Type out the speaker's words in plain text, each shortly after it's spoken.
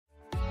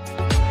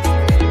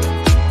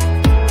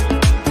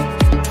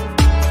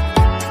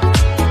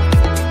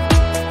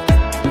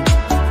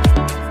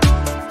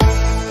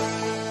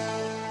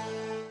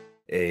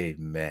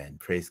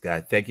Praise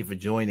God. Thank you for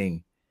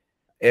joining,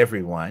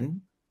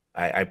 everyone.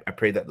 I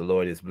pray that the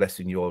Lord is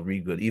blessing you all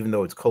real good, even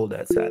though it's cold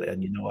outside.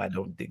 And you know, I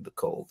don't dig the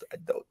cold. I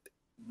don't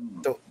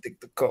dig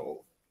the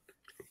cold.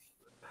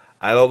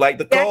 I don't like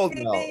the cold. That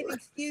can't be an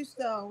excuse,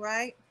 though,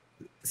 right?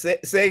 Say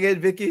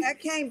again, Vicky. That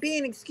can't be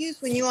an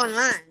excuse when you're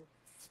online.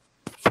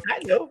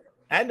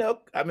 I know.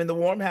 I'm in the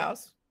warm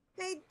house.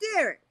 Hey,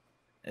 Derek.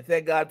 And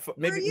thank God for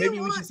maybe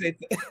we should say.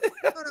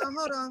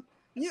 Hold on.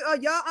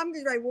 Y'all, I'm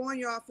just ready to warn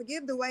y'all.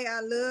 Forgive the way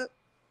I look.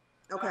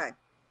 Okay.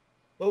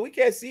 Well, we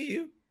can't see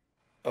you.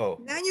 Oh.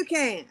 Now you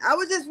can. I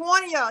was just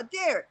warning y'all,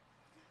 Derek.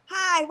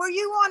 Hi, were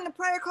you on the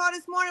prayer call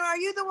this morning? Are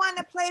you the one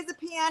that plays the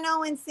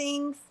piano and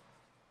sings?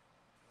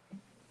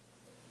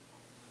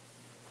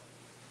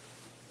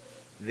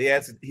 The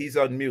answer, he's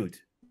on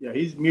mute. Yeah,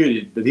 he's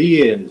muted, but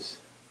he is.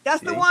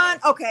 That's the one?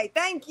 Okay,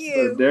 thank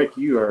you. So, Derek,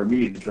 you are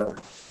muted, sir.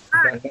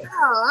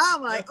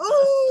 I'm like,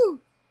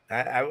 ooh.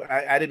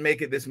 I didn't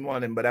make it this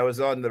morning, but I was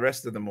on the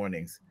rest of the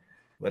mornings.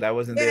 But I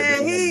wasn't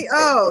there.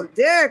 Yeah,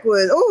 Derek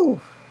was,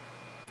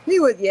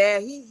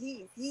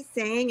 he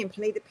sang and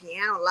played the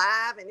piano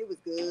live, and it was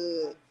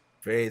good.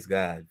 Praise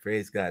God.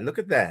 Praise God. Look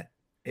at that.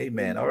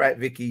 Amen. All right,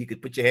 Vicky, you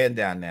could put your hand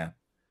down now.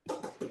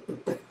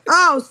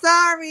 Oh,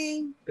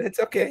 sorry. That's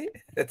okay.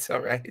 That's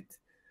all right.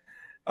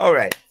 All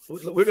right.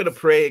 We're going to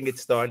pray and get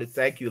started.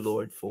 Thank you,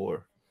 Lord,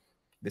 for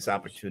this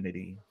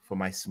opportunity, for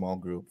my small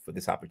group, for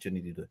this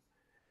opportunity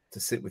to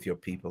sit with your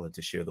people and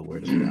to share the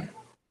word of God.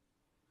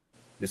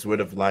 This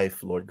word of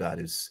life, Lord God,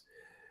 is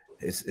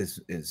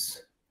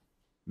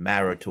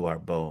marrow to our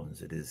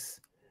bones. It is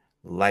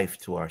life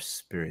to our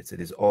spirits. It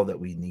is all that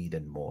we need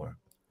and more.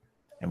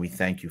 And we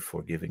thank you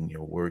for giving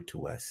your word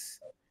to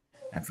us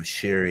and for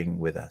sharing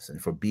with us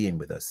and for being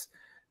with us.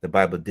 The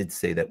Bible did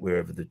say that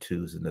wherever the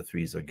twos and the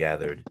threes are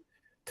gathered,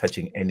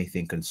 touching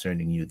anything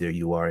concerning you, there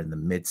you are in the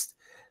midst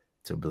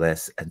to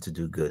bless and to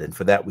do good. And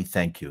for that, we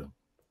thank you.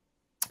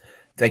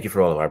 Thank you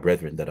for all of our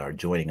brethren that are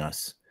joining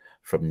us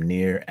from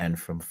near and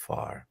from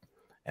far.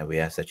 And we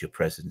ask that your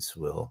presence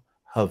will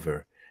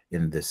hover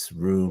in this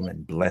room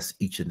and bless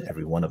each and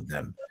every one of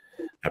them.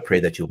 I pray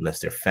that you'll bless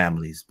their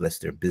families, bless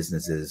their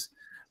businesses,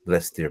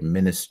 bless their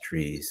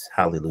ministries.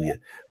 Hallelujah.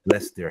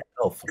 Bless their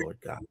health, Lord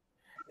God.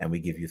 And we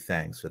give you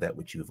thanks for that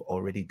which you've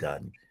already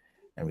done.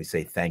 And we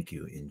say thank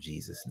you in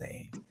Jesus'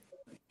 name.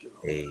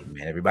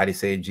 Amen. Everybody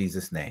say in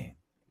Jesus' name.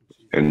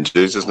 In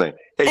Jesus' name.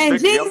 Hey, in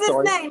Vicky, Jesus'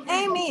 name,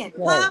 amen.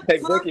 Hey,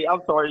 Vicky,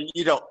 I'm sorry.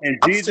 You know, in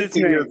I'm Jesus'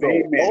 60 name, years old.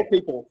 amen.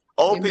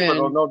 Old people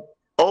don't know.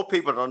 Old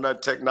people don't know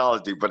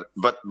technology, but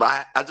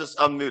I just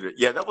unmuted.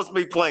 Yeah, that was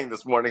me playing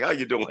this morning. How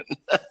you doing?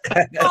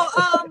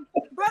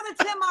 Brother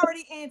Tim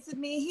already answered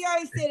me. He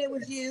already said it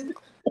was you.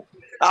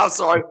 I'm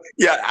sorry.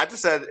 Yeah, I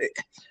just said,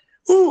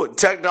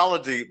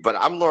 technology, but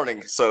I'm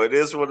learning, so it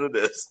is what it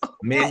is.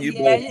 Me and you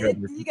both.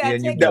 You gotta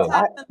take your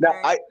time.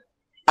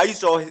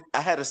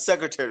 I had a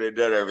secretary that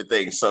did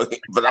everything, so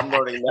but I'm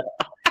learning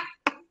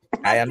now.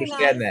 I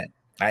understand that.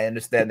 I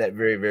understand that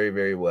very, very,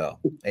 very well.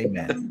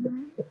 Amen.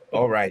 Mm-hmm.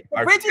 All right.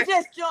 Bridget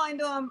just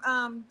joined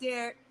on,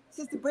 Derek.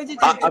 Sister Bridget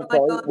just joined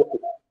on.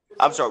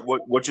 I'm sorry.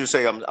 What you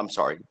say? I'm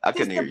sorry. I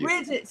couldn't hear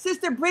you.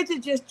 Sister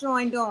Bridget just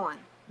joined on.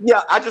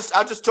 Yeah, I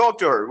just talked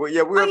to her. Well,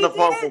 yeah, we were on the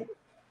phone.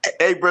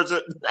 Hey,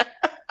 Bridget.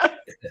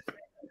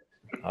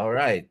 All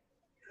right.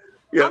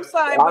 Yep. I'm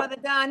sorry, Brother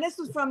Don. This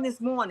was from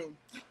this morning.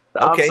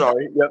 Okay. I'm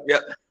sorry.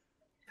 Yep.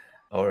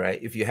 All right.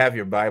 If you have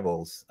your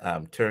Bibles,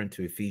 turn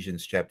to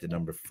Ephesians chapter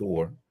number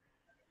 4.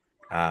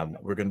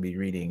 We're going to be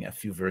reading a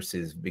few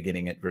verses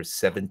beginning at verse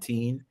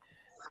 17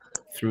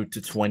 through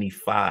to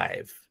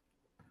 25.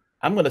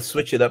 I'm going to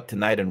switch it up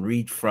tonight and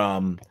read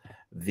from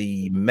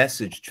the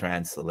Message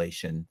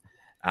translation.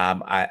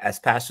 As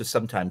pastors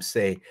sometimes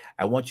say,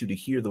 I want you to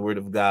hear the word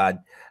of God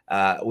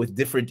with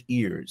different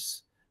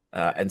ears.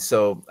 And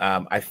so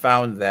I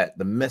found that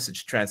the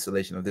Message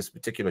translation of this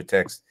particular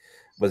text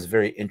was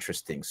very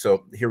interesting.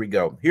 So here we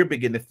go. Here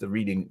beginneth the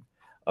reading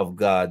of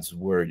God's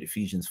word,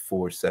 Ephesians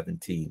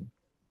 4:17.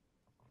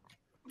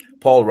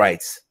 Paul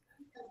writes,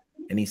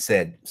 and he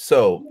said,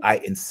 so I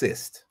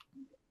insist,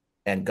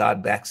 and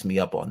God backs me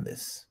up on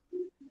this,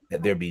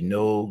 that there be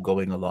no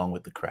going along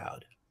with the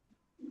crowd,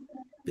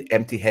 the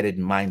empty-headed,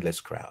 mindless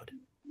crowd.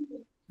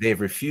 They've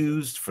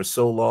refused for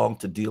so long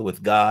to deal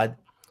with God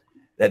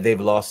that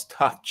they've lost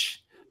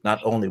touch,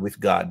 not only with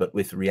God, but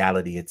with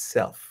reality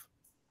itself.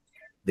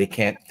 They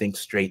can't think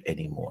straight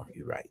anymore,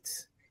 he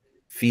writes.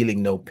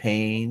 Feeling no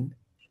pain,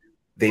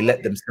 they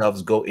let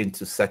themselves go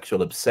into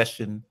sexual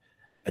obsession,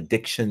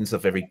 addictions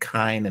of every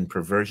kind and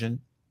perversion.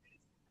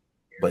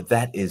 But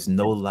that is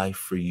no life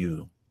for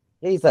you.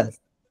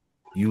 Jesus.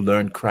 You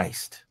learn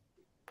Christ,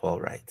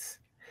 Paul writes.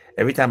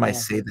 Every time I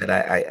say that,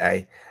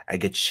 I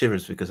get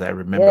shivers because I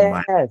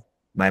remember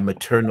my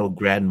maternal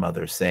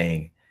grandmother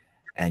saying,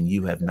 and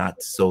you have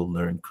not so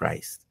learned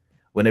Christ.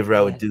 Whenever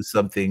I would do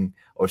something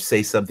or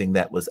say something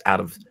that was out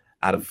of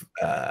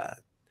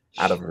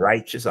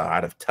righteous or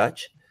out of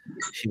touch,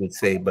 she would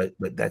say, but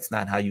that's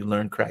not how you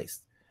learn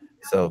Christ.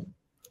 So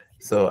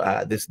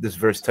this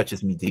verse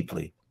touches me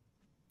deeply.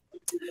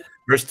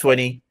 Verse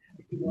 20,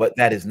 but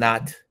that is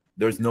not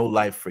there's no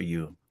life for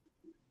you.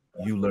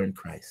 You learn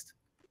Christ.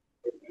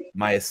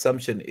 My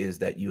assumption is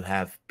that you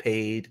have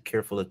paid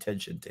careful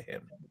attention to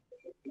him.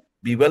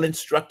 Be well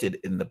instructed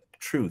in the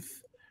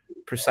truth,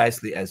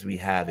 precisely as we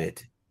have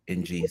it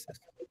in Jesus.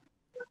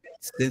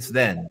 Since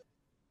then,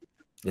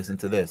 listen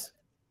to this,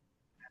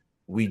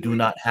 we do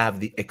not have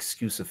the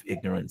excuse of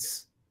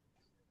ignorance.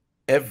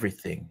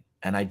 Everything,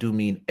 and I do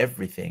mean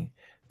everything,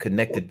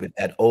 connected with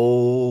that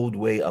old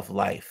way of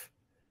life,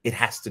 it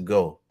has to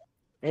go.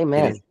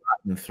 Amen. It is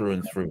rotten through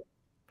and through.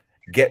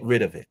 Get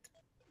rid of it.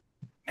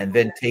 And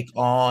then take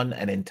on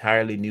an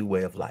entirely new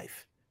way of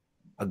life,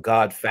 a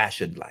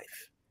God-fashioned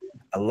life,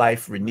 a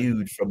life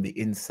renewed from the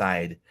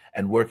inside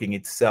and working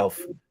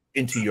itself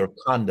into your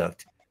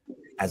conduct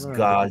as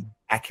God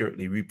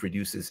accurately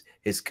reproduces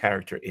his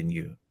character in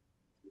you.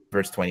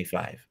 Verse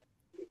 25.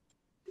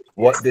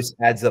 What this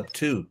adds up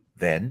to,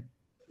 then,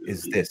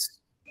 is this.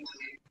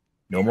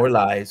 No more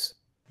lies,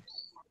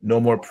 no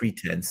more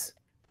pretense.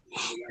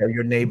 Tell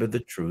your neighbor the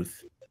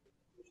truth.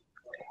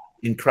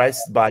 In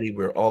Christ's body,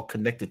 we're all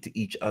connected to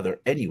each other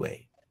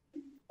anyway,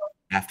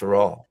 after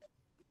all.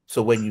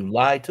 So when you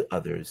lie to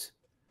others,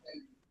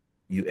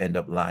 you end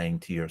up lying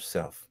to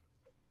yourself.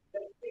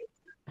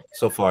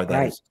 So far,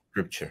 that is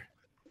scripture.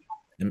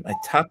 And my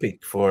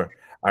topic for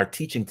our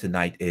teaching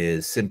tonight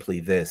is simply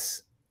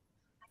this: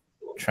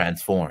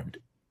 transformed.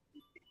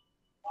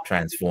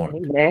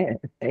 Transformed. Amen.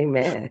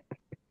 Amen.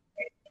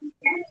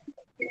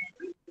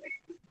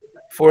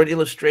 For an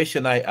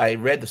illustration, I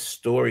read the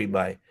story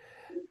by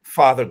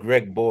Father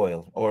Greg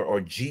Boyle, or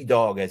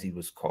G-Dog as he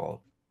was called,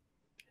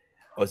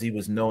 as he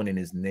was known in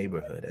his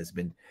neighborhood.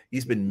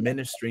 He's been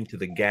ministering to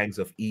the gangs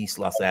of East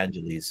Los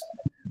Angeles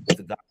with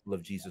the gospel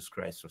of Jesus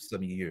Christ for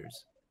some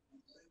years.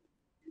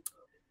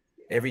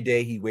 Every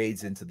day he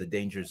wades into the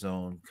danger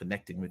zone,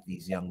 connecting with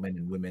these young men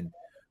and women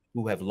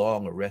who have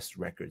long arrest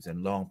records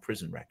and long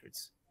prison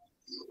records.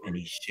 And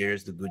he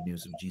shares the good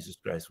news of Jesus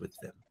Christ with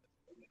them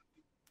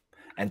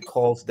and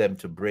calls them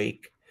to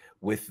break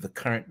with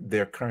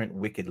their current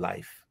wicked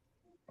life,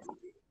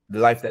 the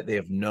life that they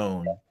have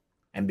known,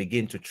 and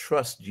begin to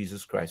trust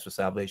Jesus Christ for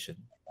salvation.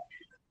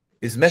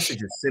 His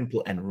message is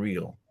simple and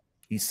real.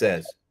 He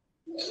says,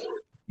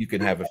 you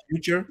can have a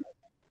future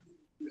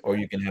or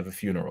you can have a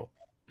funeral.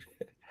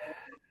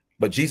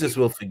 But Jesus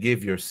will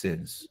forgive your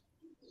sins,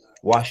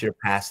 wash your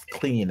past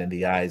clean in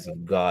the eyes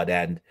of God,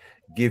 and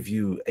give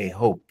you a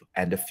hope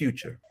and a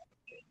future.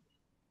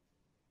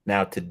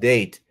 Now, to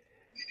date,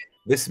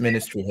 this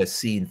ministry has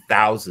seen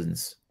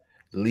thousands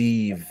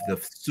leave the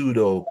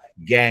pseudo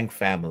gang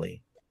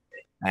family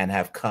and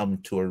have come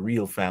to a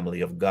real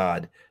family of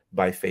God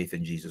by faith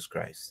in Jesus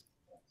Christ.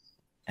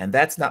 And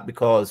that's not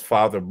because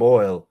Father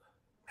Boyle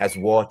has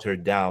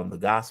watered down the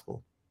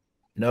gospel.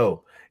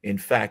 No, in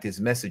fact, his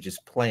message is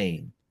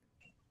plain.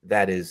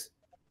 That is,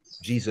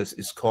 Jesus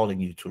is calling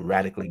you to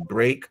radically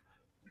break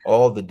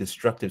all the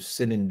destructive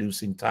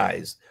sin-inducing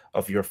ties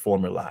of your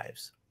former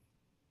lives.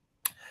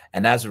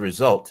 And as a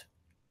result,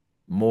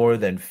 more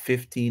than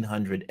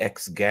 1,500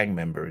 ex-gang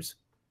members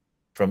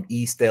from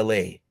East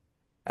LA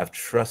have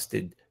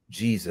trusted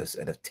Jesus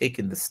and have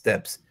taken the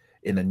steps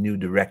in a new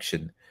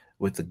direction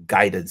with the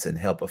guidance and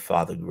help of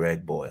Father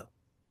Greg Boyle.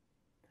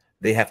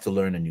 They have to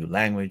learn a new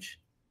language.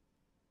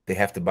 They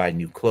have to buy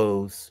new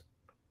clothes.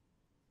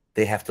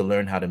 They have to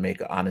learn how to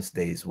make an honest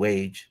day's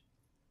wage.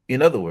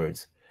 In other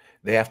words,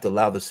 they have to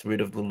allow the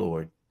Spirit of the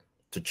Lord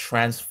to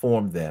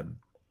transform them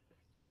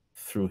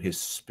through his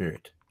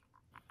Spirit.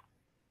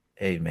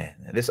 Amen.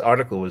 And this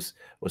article was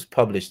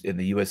published in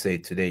the USA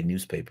Today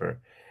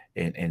newspaper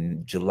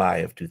in July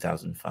of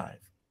 2005.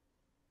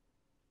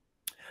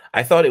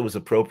 I thought it was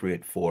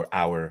appropriate for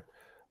our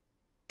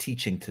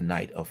teaching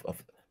tonight of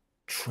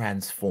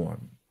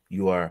transform.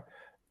 You are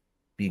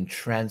being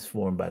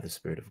transformed by the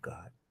Spirit of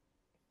God.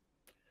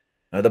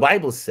 Now, the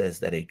Bible says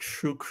that a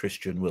true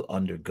Christian will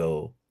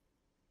undergo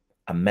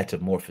a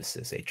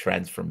metamorphosis, a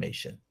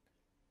transformation,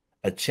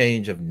 a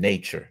change of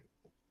nature.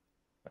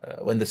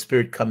 When the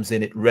Spirit comes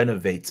in, it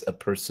renovates a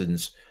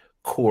person's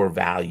core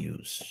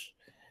values,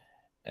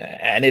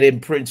 and it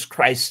imprints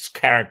Christ's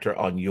character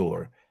on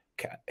your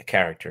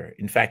character.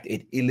 In fact,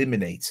 it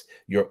eliminates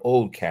your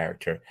old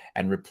character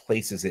and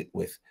replaces it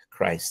with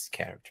Christ's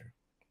character.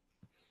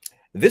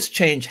 This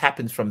change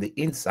happens from the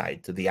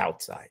inside to the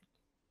outside.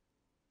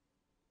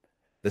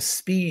 The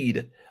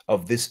speed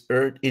of this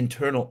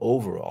internal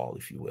overhaul,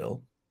 if you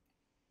will,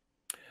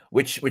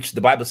 which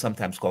the Bible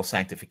sometimes calls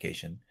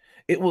sanctification,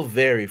 it will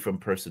vary from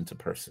person to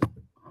person.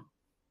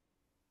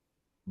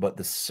 But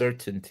the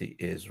certainty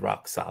is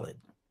rock solid.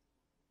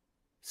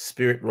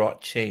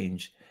 Spirit-wrought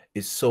change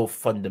is so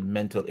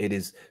fundamental, it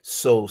is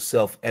so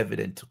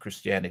self-evident to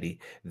Christianity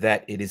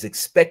that it is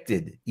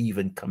expected,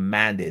 even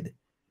commanded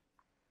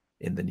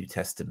in the New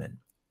Testament.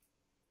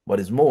 What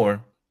is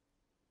more,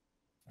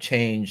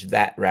 change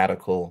that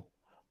radical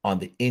on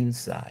the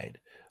inside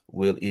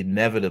will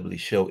inevitably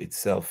show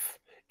itself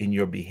in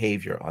your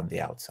behavior on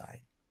the outside.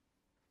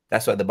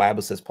 That's why the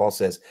Bible says, Paul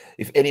says,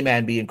 if any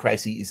man be in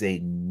Christ, he is a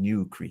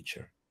new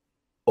creature.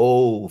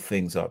 Old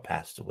things are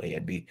passed away,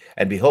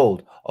 and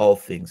behold, all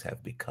things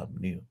have become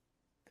new.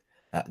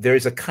 There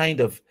is a kind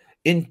of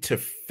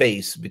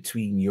interface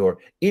between your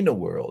inner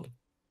world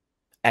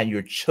and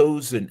your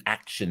chosen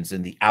actions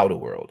in the outer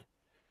world.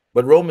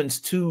 But Romans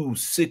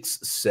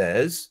 2:6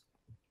 says,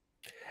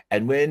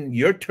 and when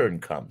your turn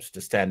comes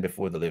to stand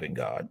before the living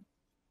God,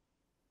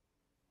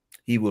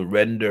 he will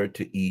render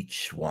to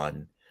each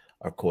one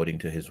according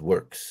to his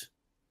works.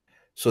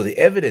 So the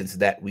evidence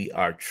that we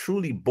are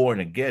truly born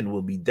again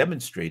will be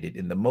demonstrated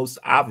in the most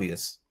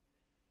obvious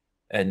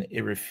and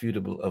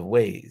irrefutable of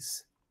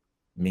ways,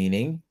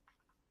 meaning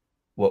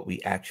what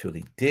we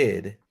actually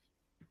did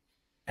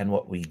and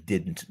what we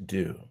didn't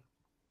do.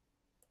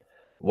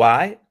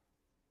 Why?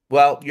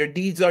 Well, your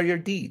deeds are your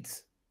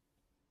deeds.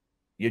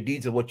 Your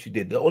deeds are what you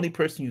did. The only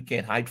person you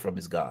can't hide from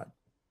is God.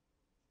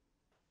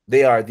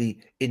 They are the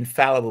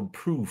infallible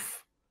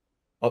proof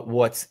of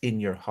what's in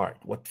your heart,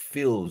 what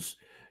fills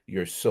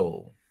your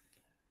soul.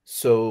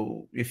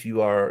 So if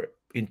you are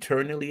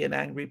internally an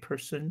angry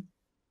person,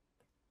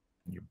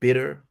 you're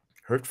bitter,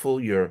 hurtful,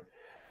 you're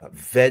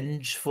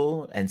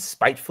vengeful and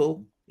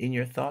spiteful in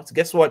your thoughts,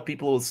 guess what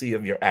people will see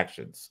of your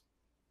actions?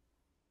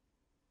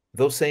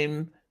 Those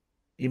same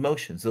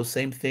emotions, those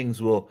same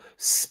things will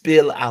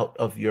spill out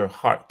of your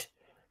heart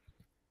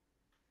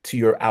to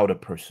your outer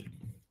person.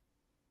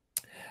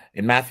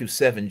 In Matthew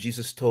 7,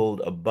 Jesus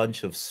told a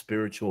bunch of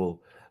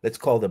spiritual, let's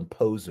call them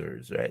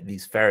posers, right?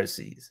 These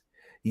Pharisees.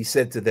 He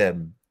said to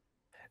them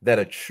that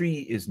a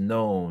tree is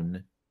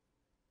known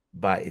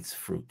by its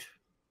fruit.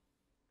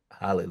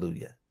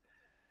 Hallelujah.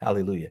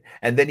 Hallelujah.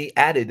 And then he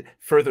added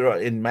further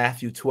on in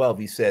Matthew 12,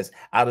 he says,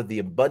 out of the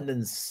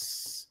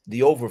abundance,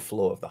 the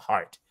overflow of the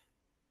heart,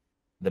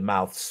 the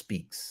mouth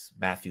speaks.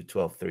 Matthew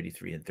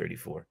 12:33 and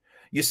 34.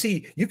 You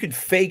see, you can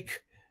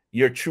fake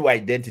your true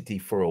identity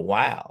for a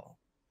while,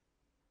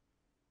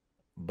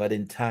 but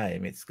in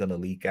time, it's going to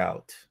leak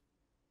out.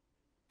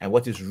 And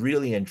what is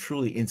really and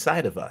truly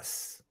inside of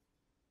us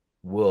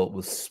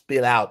will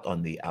spill out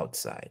on the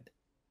outside.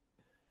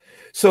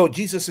 So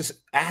Jesus is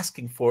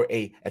asking for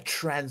a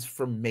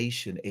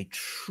transformation, a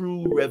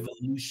true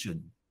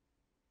revolution.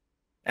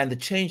 And the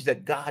change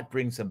that God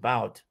brings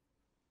about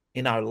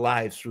in our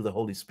lives through the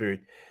Holy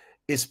Spirit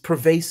is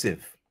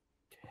pervasive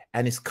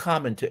and is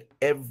common to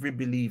every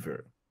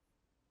believer.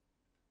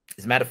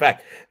 As a matter of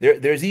fact,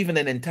 there's even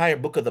an entire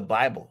book of the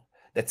Bible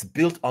that's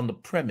built on the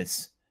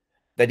premise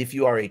that if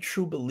you are a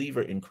true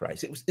believer in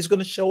Christ, it's going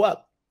to show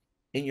up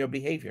in your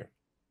behavior.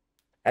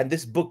 And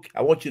this book,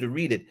 I want you to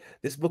read it.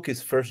 This book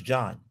is 1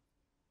 John.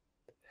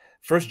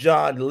 1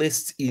 John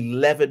lists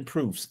 11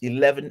 proofs,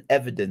 11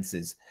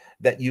 evidences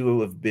that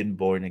you have been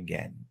born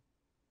again,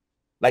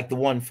 like the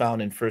one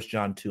found in 1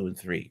 John 2 and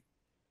 3.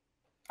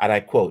 And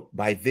I quote,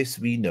 by this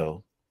we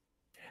know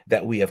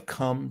that we have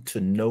come to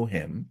know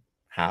him.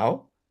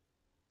 How?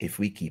 If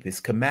we keep his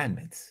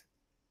commandments.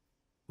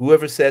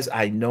 Whoever says,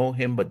 I know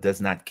him, but does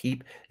not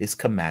keep his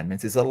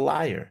commandments is a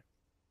liar,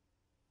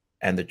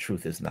 and the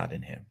truth is not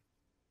in him.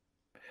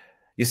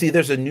 You see,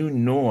 there's a new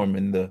norm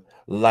in the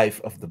life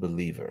of the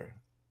believer.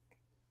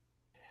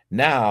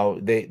 Now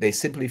they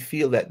simply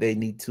feel that they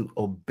need to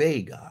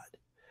obey God,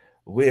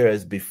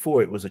 whereas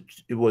before it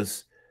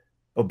was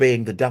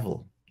obeying the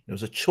devil. It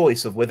was a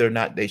choice of whether or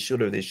not they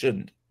should or they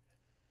shouldn't.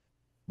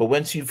 But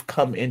once you've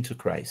come into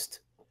Christ,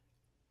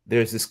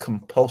 there's this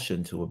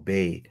compulsion to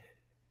obey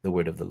the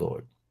word of the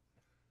Lord.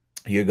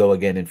 Here you go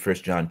again in 1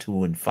 John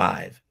 2 and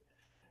 5.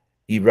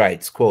 He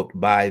writes, quote,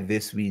 by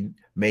this we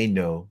may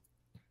know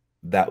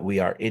that we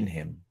are in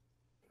him.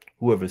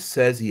 Whoever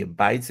says he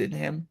abides in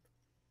him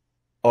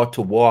ought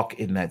to walk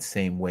in that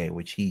same way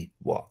which he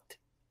walked.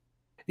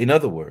 In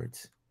other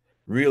words,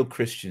 real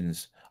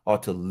Christians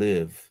ought to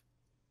live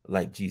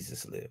like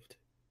Jesus lived,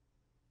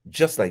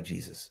 just like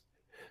Jesus,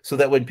 so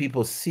that when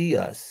people see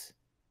us,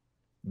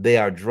 they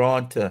are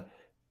drawn to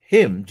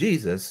him,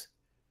 Jesus,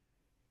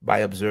 by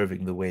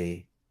observing the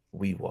way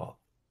we walk.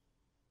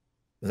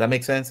 Does that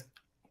make sense?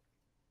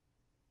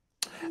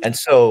 And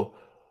so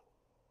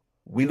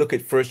we look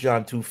at 1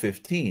 John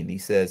 2:15. He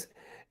says,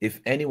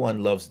 if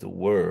anyone loves the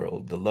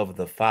world, the love of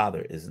the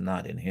Father is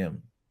not in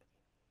him.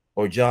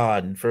 Or 1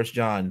 John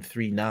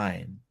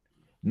 3:9,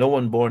 no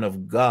one born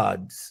of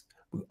God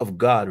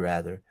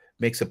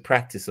makes a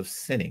practice of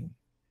sinning,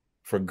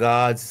 for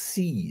God's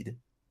seed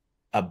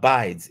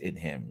abides in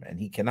him, and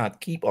he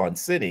cannot keep on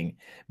sinning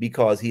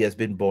because he has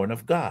been born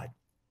of God.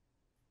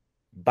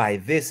 By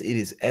this it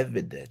is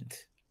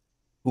evident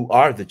who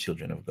are the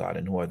children of God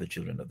and who are the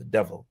children of the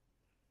devil.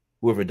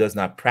 Whoever does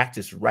not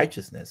practice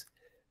righteousness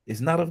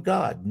is not of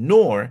God,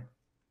 nor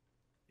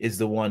is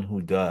the one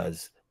who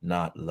does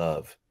not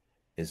love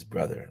his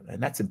brother.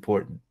 And that's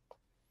important.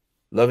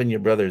 Loving your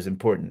brother is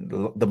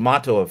important. The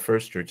motto of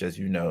First Church, as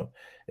you know,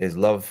 is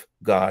love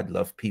God,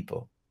 love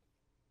people.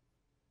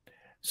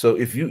 So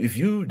if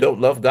you don't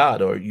love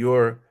God, or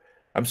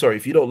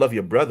if you don't love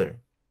your brother,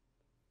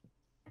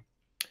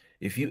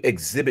 if you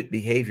exhibit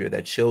behavior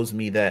that shows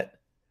me that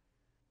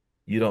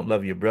you don't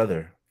love your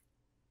brother,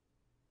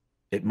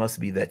 it must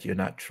be that you're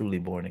not truly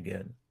born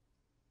again.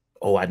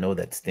 Oh, I know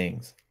that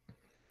stings.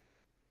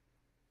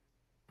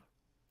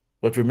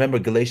 But remember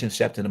Galatians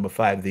chapter number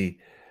 5, the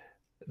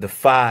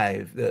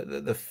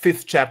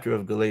fifth chapter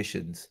of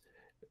Galatians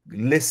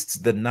lists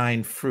the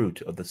 9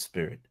 fruit of the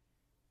Spirit.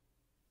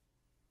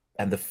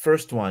 And the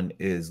first one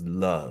is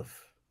love.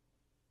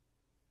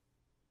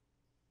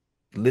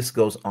 The list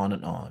goes on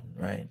and on,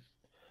 right?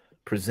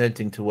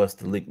 Presenting to us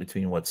the link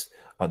between what's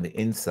on the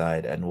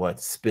inside and what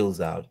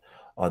spills out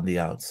on the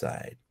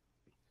outside.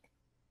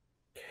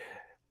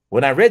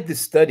 When I read this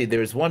study,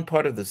 there was one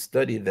part of the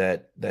study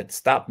that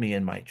stopped me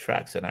in my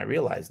tracks, and I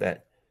realized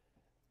that,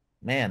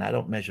 man, I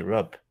don't measure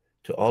up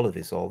to all of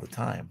this all the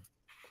time.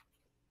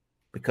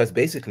 Because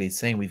basically it's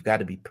saying we've got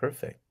to be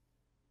perfect.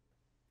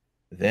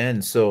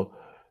 Then, so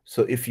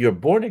if you're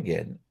born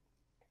again,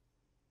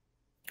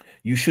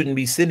 you shouldn't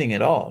be sinning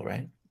at all,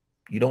 right?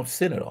 You don't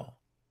sin at all.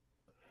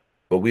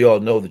 But we all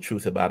know the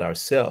truth about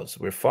ourselves.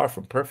 We're far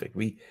from perfect.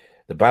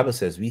 The Bible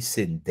says we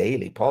sin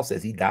daily. Paul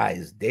says he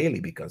dies daily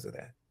because of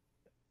that.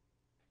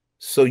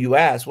 So you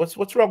ask,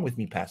 what's wrong with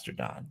me, Pastor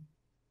Don?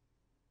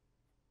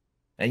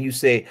 And you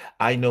say,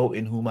 I know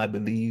in whom I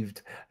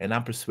believed, and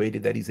I'm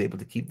persuaded that he's able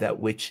to keep that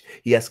which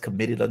he has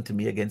committed unto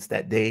me against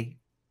that day.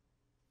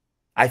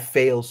 I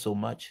fail so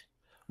much.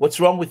 What's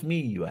wrong with me,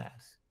 you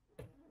ask?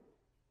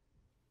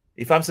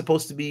 If I'm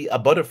supposed to be a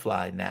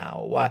butterfly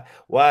now,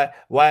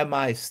 why am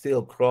I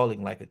still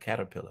crawling like a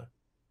caterpillar?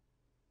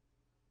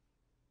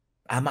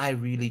 Am I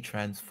really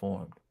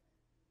transformed?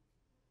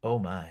 Oh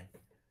my.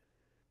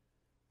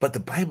 But the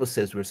Bible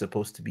says we're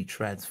supposed to be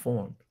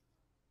transformed.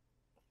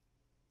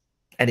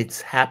 And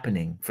it's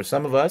happening for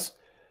some of us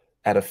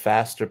at a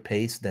faster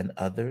pace than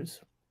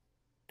others.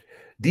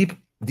 Deep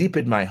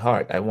in my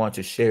heart, I want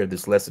to share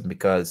this lesson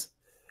because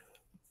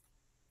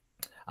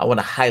I want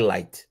to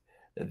highlight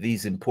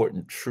these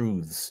important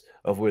truths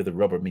of where the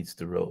rubber meets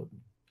the road.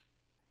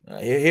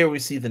 Here we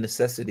see the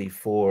necessity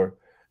for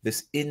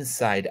this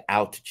inside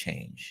out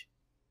change.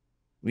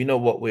 We know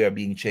what we are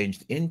being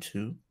changed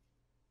into,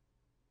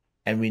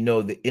 and we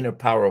know the inner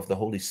power of the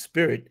Holy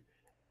Spirit,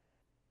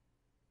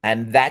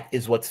 and that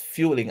is what's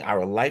fueling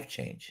our life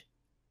change.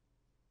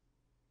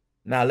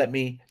 Now, let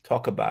me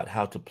talk about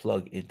how to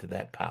plug into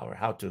that power,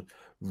 how to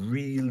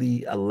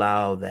really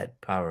allow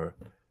that power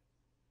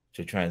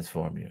to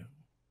transform you.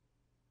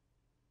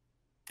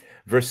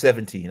 Verse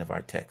 17 of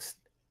our text,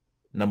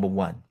 number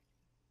 1,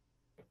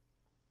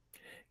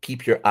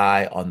 keep your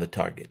eye on the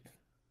target.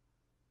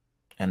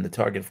 And the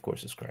target, of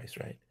course, is Christ,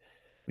 right?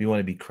 We want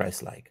to be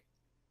Christ-like.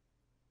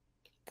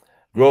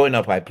 Growing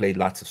up, I played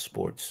lots of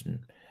sports,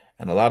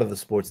 and a lot of the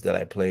sports that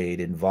I played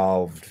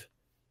involved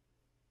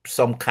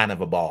some kind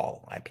of a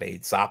ball. I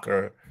played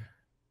soccer,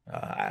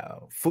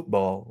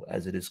 football,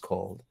 as it is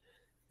called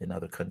in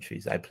other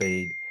countries. I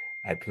played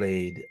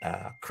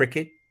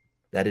cricket.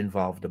 That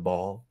involved a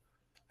ball.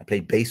 I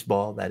played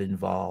baseball. That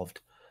involved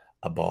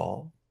a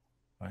ball,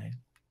 right?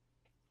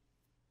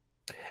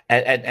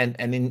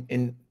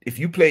 And if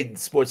you played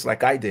sports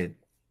like I did,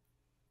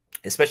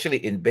 especially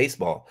in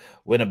baseball,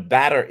 when a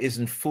batter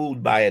isn't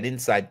fooled by an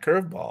inside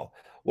curveball,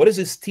 what does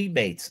his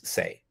teammates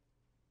say?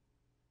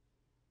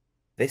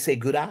 They say,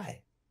 good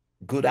eye,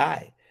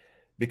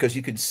 because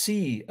you can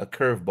see a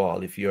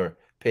curveball if you're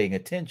paying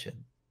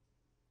attention.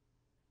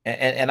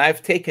 And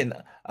I've taken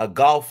a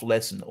golf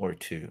lesson or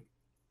two.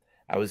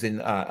 I was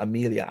in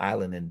Amelia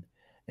Island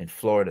in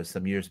Florida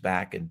some years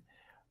back, and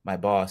my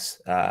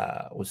boss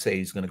would say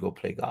he's going to go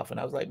play golf. And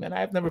I was like, man,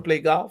 I've never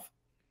played golf.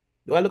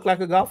 Do I look like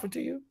a golfer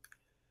to you?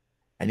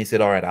 And he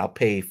said, all right, I'll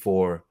pay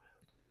for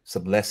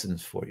some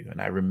lessons for you.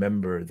 And I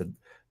remember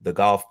the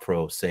golf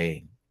pro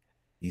saying,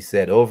 he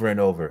said over and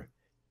over,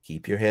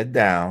 keep your head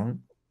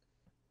down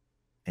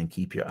and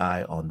keep your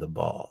eye on the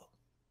ball.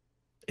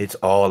 It's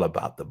all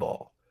about the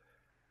ball.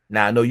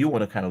 Now, I know you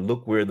want to kind of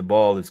look where the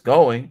ball is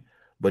going,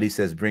 but he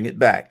says, bring it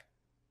back.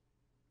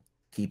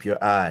 Keep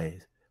your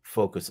eyes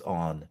focused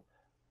on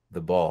the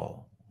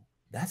ball.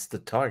 That's the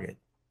target.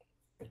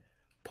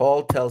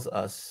 Paul tells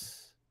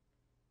us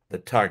the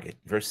target.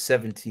 Verse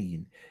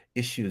 17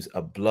 issues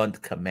a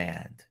blunt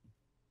command.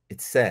 It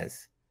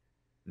says,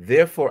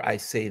 therefore I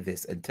say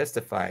this and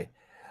testify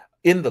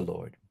in the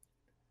Lord,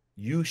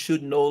 you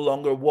should no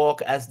longer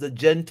walk as the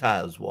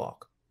Gentiles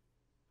walk.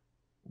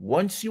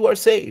 Once you are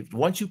saved,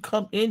 once you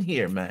come in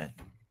here, man,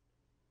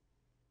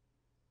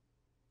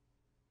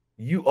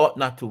 you ought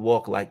not to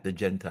walk like the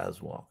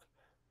Gentiles walk.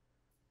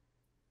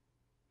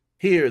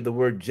 Here, the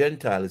word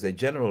Gentile is a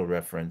general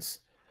reference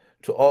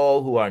to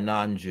all who are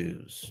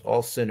non-Jews,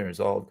 all sinners,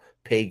 all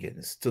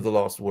pagans, to the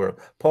lost world.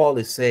 Paul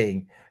is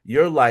saying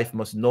your life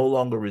must no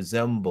longer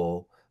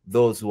resemble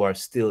those who are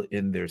still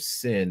in their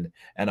sin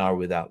and are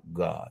without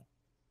God.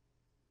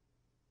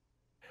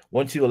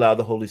 Once you allow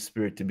the Holy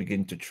Spirit to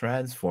begin to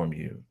transform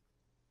you,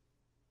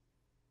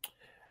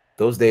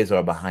 those days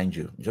are behind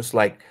you, just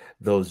like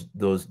those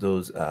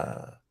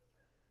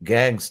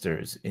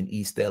gangsters in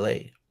East LA.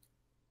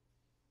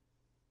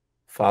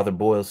 Father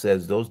Boyle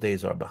says those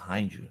days are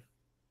behind you.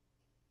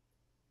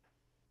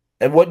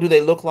 And what do they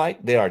look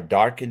like? They are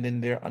darkened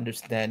in their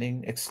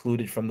understanding,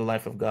 excluded from the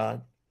life of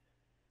God.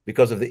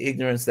 because of the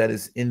ignorance that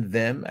is in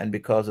them and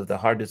because of the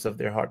hardness of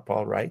their heart,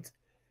 Paul writes.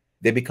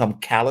 They become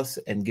callous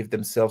and give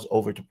themselves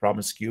over to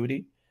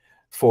promiscuity,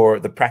 for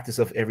the practice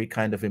of every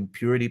kind of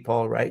impurity,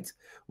 Paul writes,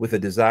 with a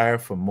desire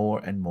for more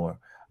and more.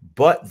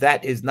 But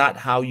that is not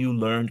how you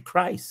learned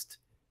Christ,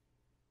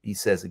 he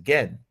says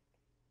again.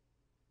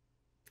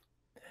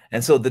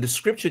 And so the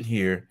description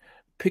here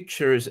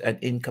pictures an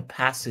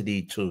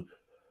incapacity to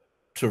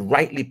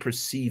rightly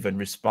perceive and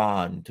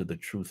respond to the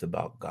truth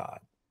about God.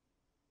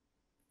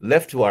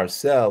 Left to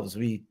ourselves,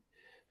 we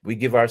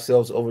give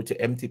ourselves over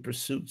to empty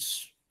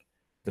pursuits,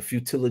 the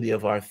futility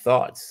of our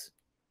thoughts,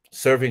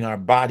 serving our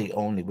body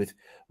only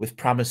with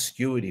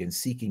promiscuity and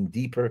seeking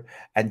deeper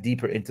and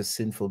deeper into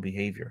sinful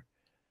behavior.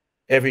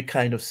 Every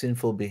kind of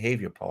sinful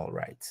behavior, Paul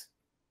writes,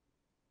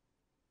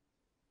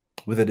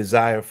 with a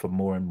desire for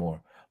more and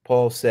more.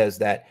 Paul says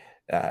that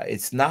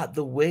it's not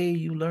the way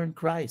you learn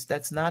Christ.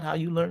 That's not how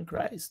you learn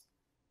Christ.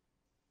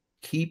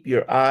 Keep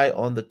your eye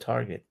on the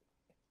target.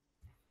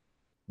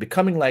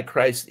 Becoming like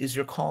Christ is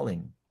your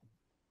calling.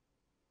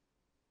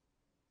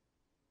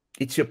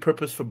 It's your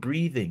purpose for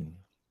breathing.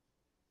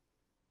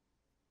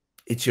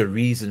 It's your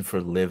reason for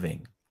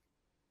living.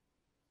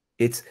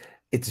 It's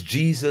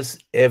Jesus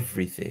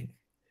everything.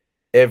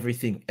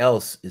 Everything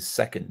else is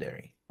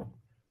secondary.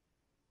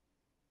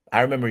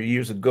 I remember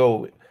years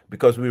ago,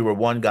 because we were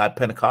one God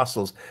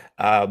Pentecostals,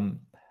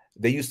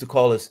 they used to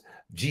call us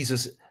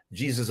Jesus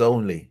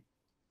only.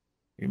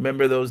 You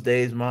remember those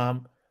days,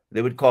 Mom?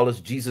 They would call us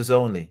Jesus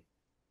only.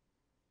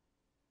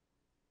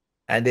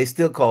 And they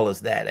still call us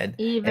that.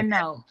 And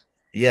now.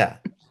 Yeah.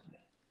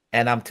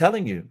 And I'm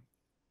telling you,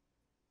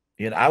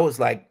 I was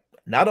like,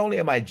 not only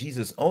am I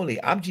Jesus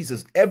only, I'm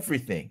Jesus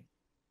everything.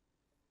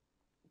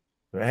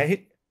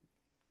 Right?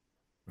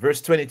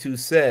 Verse 22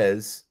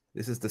 says,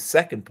 this is the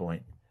second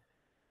point,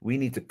 we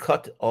need to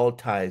cut all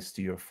ties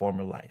to your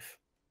former life.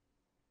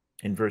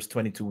 In verse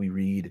 22, we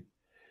read,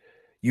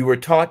 you were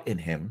taught in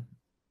him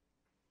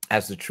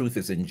as the truth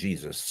is in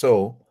Jesus.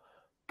 So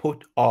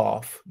put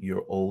off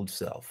your old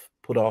self,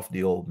 put off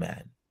the old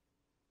man,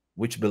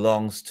 which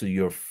belongs to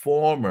your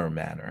former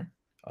manner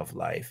of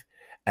life,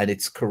 and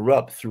it's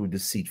corrupt through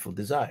deceitful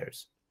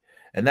desires.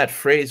 And that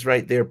phrase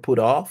right there, put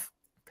off,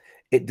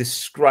 it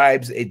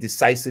describes a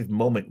decisive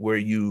moment where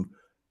you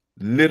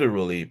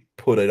literally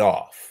put it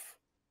off.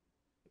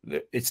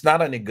 It's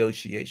not a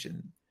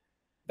negotiation.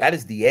 That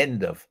is the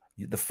end of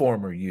the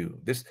former you.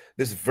 This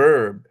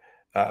verb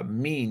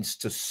means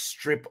to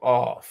strip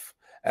off,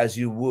 as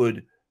you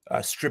would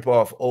strip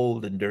off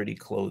old and dirty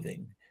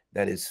clothing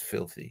that is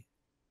filthy.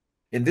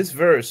 In this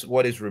verse,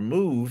 what is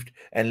removed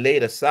and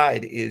laid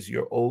aside is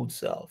your old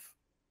self.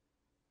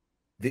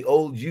 The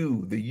old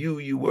you, the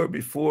you were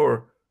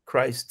before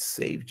Christ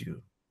saved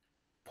you.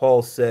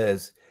 Paul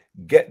says,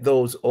 get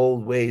those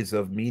old ways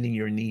of meeting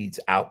your needs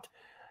out.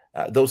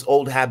 Those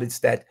old habits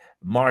that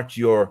march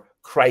your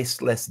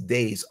Christless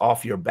days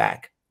off your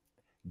back.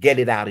 Get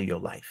it out of your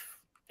life.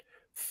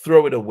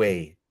 Throw it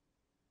away.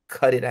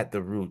 Cut it at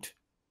the root.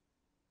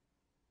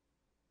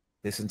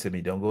 Listen to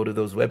me. Don't go to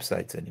those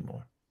websites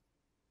anymore.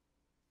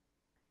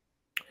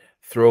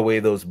 Throw away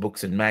those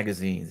books and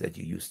magazines that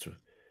you used to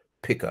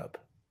pick up.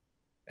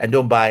 And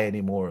don't buy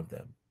any more of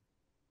them.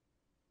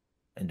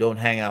 And don't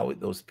hang out with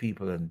those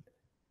people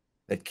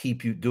that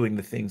keep you doing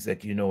the things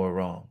that you know are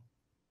wrong.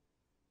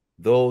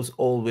 Those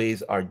old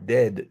ways are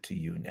dead to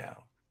you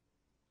now.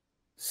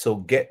 So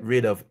get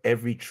rid of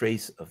every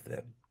trace of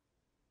them.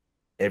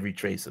 Every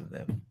trace of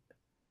them.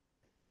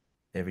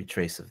 Every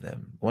trace of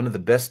them. One of the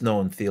best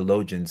known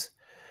theologians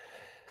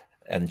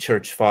and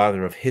church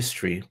father of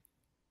history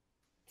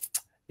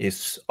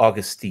is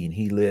Augustine.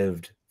 He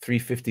lived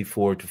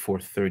 354 to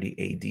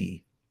 430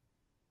 AD.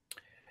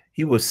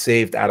 He was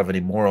saved out of an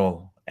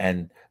immoral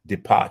and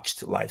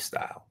debauched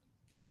lifestyle.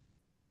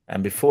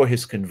 And before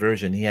his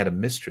conversion, he had a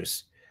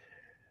mistress.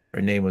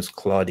 Her name was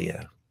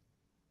Claudia.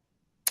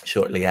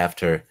 Shortly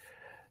after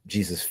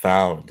Jesus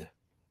found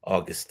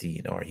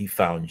Augustine, or he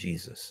found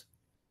Jesus,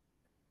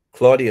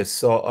 Claudia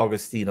saw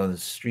Augustine on the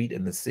street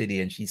in the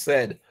city, and she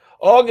said,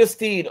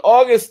 Augustine,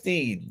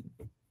 Augustine.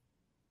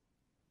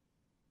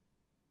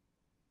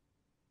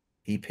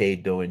 He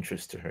paid no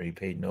interest to her. He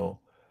paid no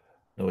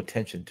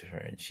attention to her.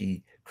 And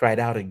she cried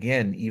out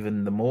again,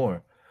 even the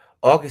more,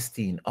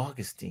 Augustine,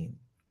 Augustine.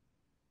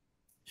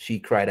 She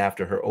cried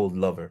after her old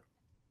lover.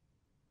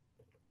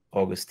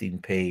 Augustine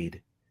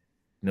paid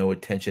no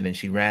attention, and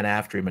she ran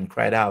after him and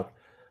cried out,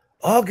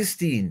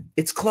 Augustine,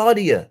 it's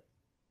Claudia.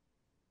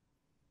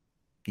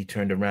 He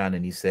turned around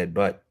and he said,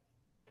 but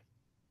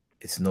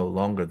it's no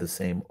longer the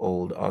same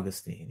old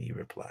Augustine, he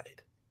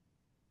replied.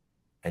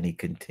 And he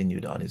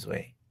continued on his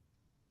way.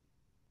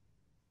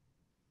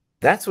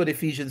 That's what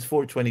Ephesians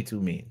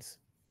 4:22 means.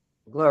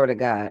 Glory to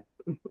God.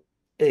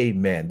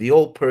 Amen. The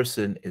old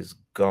person is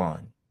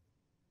gone.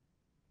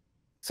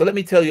 So let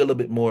me tell you a little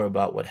bit more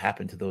about what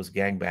happened to those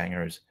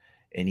gangbangers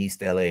in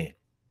East LA.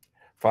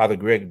 Father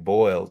Greg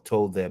Boyle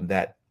told them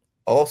that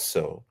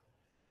also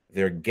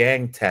their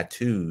gang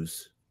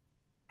tattoos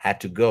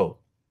had to go.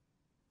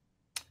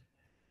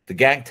 The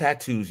gang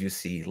tattoos, you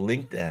see,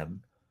 linked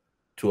them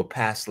to a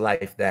past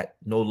life that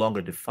no longer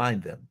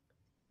defined them.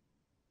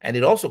 And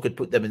it also could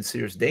put them in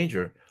serious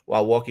danger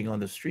while walking on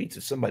the streets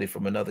if somebody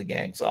from another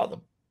gang saw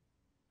them.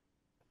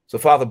 So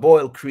Father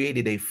Boyle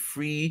created a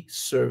free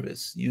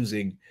service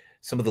using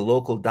some of the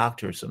local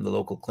doctors from the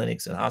local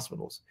clinics and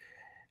hospitals.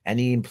 And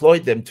he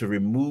employed them to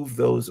remove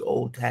those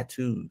old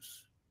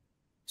tattoos,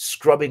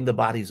 scrubbing the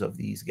bodies of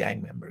these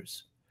gang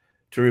members,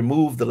 to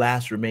remove the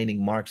last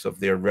remaining marks of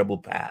their rebel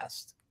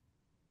past.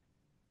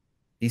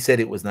 He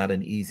said it was not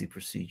an easy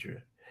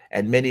procedure.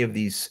 And many of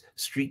these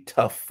street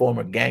tough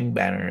former gang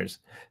bangers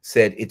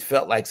said it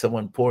felt like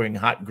someone pouring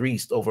hot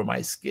grease over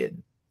my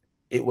skin.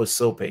 It was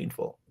so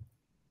painful.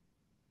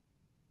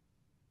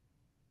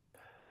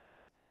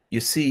 You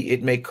see,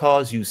 it may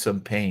cause you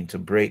some pain to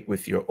break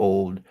with your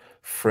old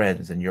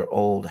friends and your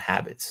old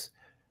habits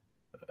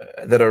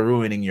that are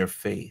ruining your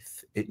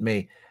faith. It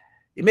may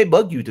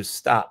bug you to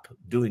stop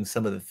doing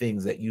some of the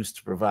things that used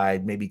to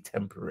provide maybe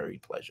temporary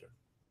pleasure.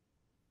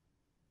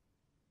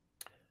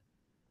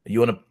 You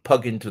want to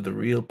plug into the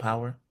real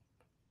power?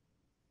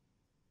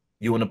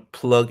 You want to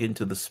plug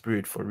into the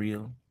Spirit for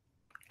real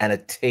and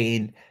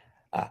attain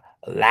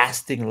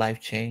lasting life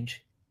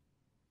change?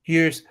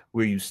 Here's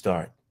where you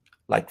start.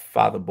 Like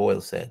Father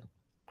Boyle said,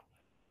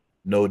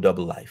 no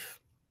double life.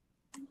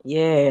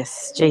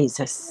 Yes,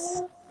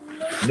 Jesus.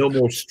 No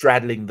more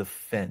straddling the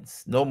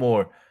fence. No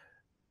more,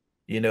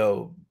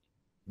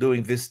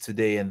 doing this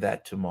today and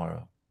that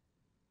tomorrow.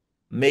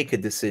 Make a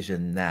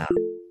decision now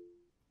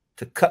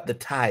to cut the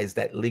ties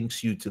that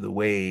links you to the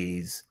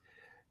ways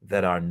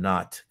that are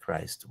not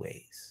Christ's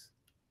ways.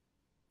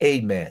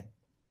 Amen.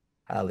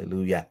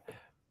 Hallelujah.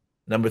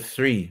 Number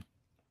 3,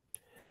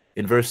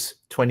 in verse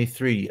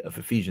 23 of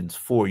Ephesians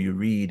 4, you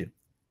read,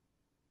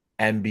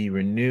 and be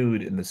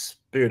renewed in the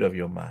spirit of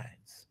your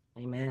minds.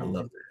 Amen. I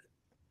love that.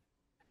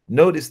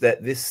 Notice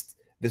that this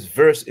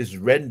verse is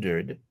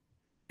rendered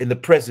in the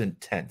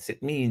present tense.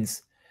 It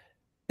means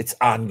it's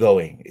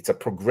ongoing. It's a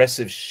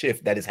progressive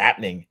shift that is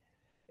happening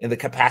in the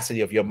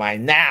capacity of your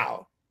mind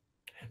now,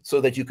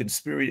 so that you can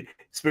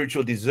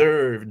spiritual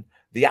discern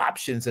the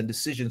options and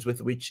decisions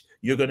with which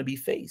you're going to be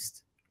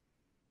faced.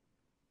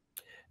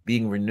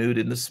 Being renewed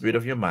in the spirit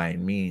of your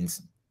mind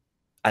means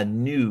a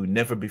new,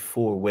 never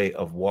before way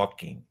of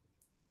walking,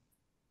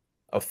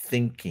 of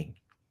thinking.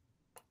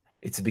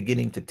 It's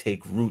beginning to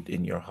take root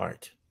in your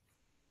heart.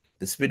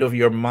 The spirit of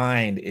your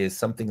mind is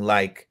something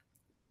like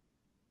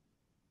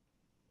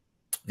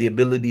the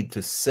ability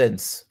to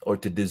sense or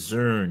to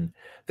discern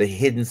the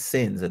hidden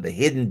sins and the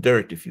hidden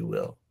dirt, if you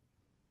will,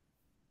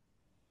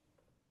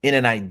 in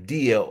an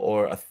idea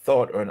or a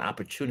thought or an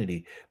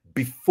opportunity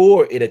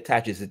before it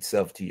attaches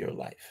itself to your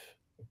life.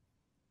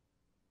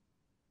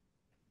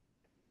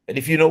 And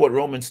if you know what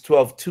Romans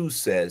 12:2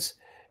 says,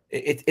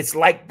 it's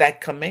like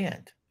that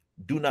command.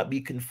 Do not be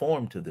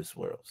conformed to this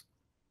world,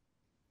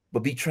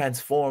 but be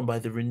transformed by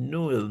the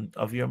renewal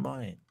of your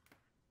mind.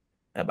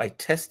 And by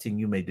testing,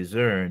 you may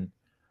discern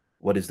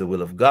what is the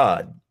will of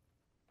God,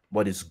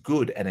 what is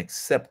good and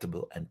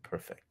acceptable and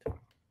perfect.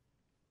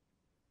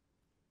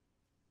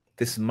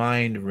 This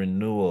mind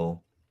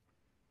renewal,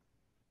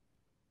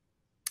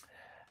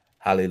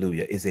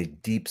 hallelujah, is a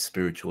deep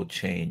spiritual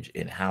change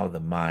in how the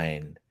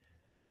mind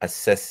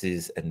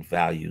assesses and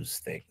values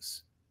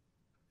things.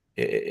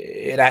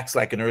 It acts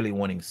like an early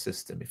warning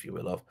system, if you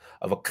will,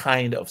 of a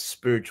kind of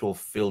spiritual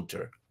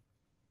filter,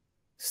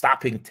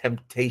 stopping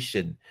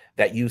temptation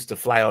that used to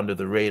fly under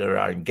the radar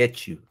and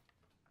get you.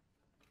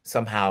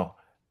 Somehow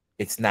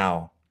it's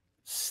now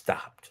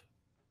stopped.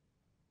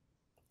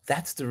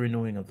 That's the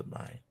renewing of the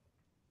mind.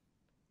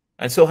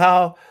 And so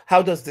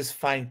how does this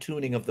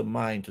fine-tuning of the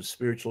mind to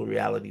spiritual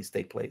realities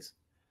take place?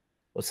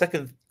 Well,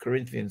 2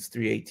 Corinthians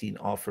 3:18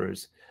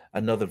 offers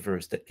another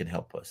verse that can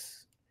help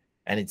us.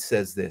 And it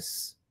says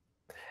this,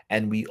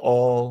 and we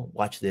all,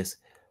 watch this,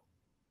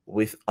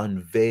 with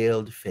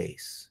unveiled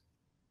face,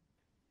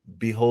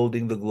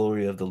 beholding the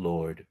glory of the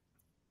Lord,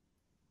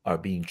 are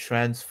being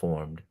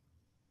transformed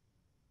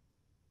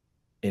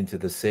into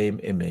the same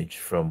image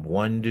from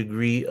one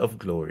degree of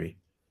glory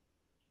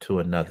to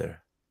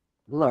another.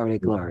 Glory,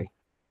 glory.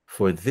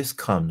 For this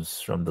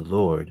comes from the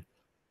Lord,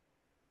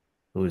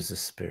 who is the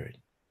Spirit.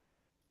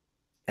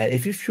 And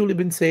if you've truly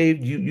been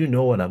saved, you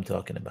know what I'm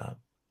talking about.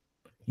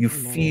 You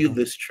Amen. feel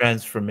this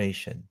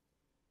transformation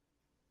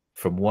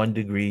from one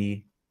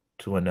degree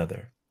to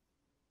another.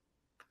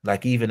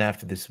 Like even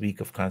after this week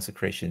of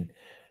consecration,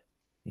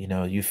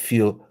 you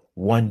feel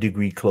 1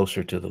 degree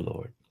closer to the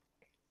Lord.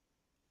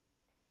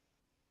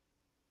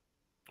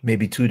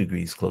 Maybe 2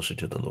 degrees closer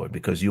to the Lord,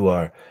 because you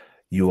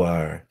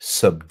are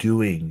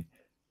subduing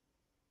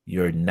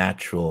your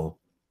natural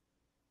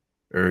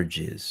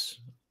urges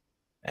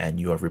and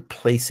you are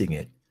replacing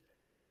it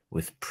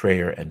with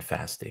prayer and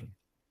fasting.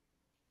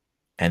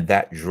 And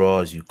that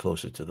draws you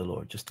closer to the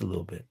Lord just a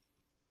little bit.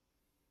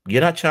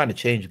 You're not trying to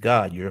change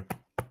God. You're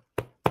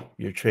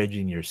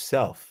changing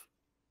yourself,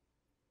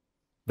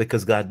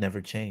 because God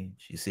never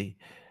changed. You see,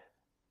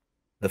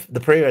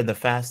 the prayer and the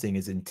fasting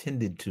is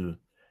intended to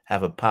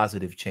have a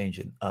positive change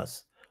in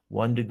us,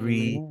 1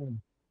 degree Amen.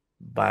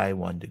 by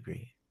 1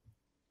 degree.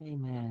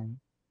 Amen.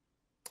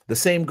 The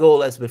same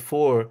goal as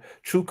before,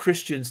 true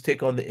Christians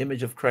take on the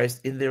image of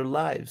Christ in their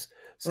lives.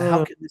 So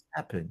how Mm. can this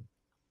happen?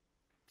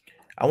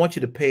 I want you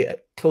to pay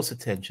close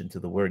attention to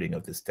the wording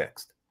of this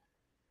text.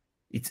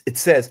 It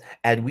says,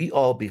 and we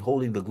all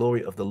beholding the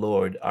glory of the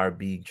Lord are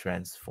being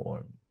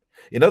transformed.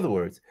 In other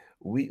words,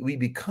 we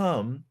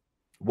become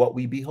what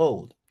we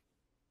behold.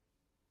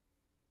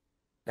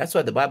 That's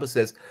why the Bible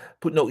says,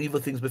 put no evil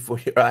things before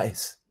your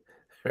eyes,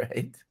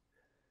 right?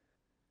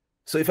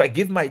 So if I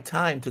give my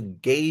time to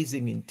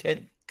gazing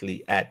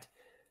intently at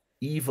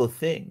evil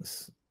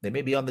things, they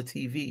may be on the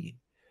TV,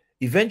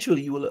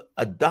 eventually you will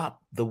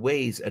adopt the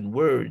ways and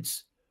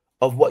words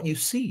of what you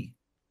see.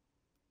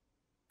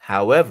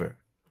 However,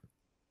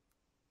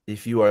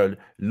 if you are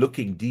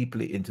looking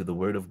deeply into the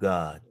Word of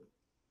God,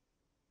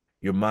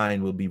 your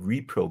mind will be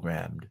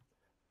reprogrammed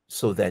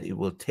so that it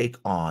will take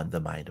on the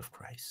mind of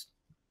Christ.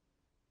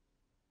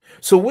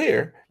 So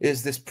where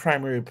is this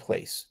primary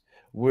place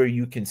where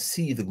you can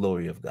see the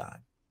glory of God?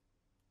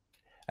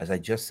 As I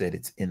just said,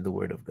 it's in the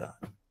Word of God.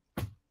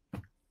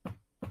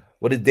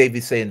 What did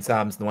David say in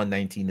Psalms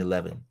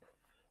 119:11?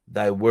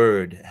 Thy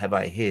word have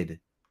I hid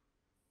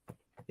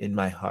in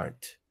my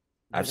heart.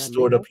 I've That I may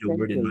stored up not your sin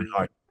word in my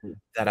heart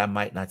against that I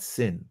might not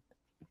sin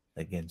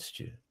against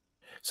you.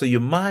 So your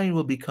mind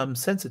will become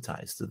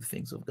sensitized to the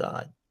things of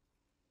God.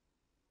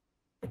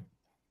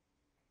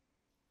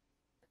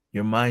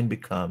 Your mind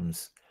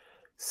becomes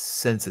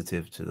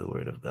sensitive to the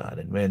word of God.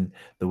 And when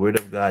the word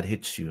of God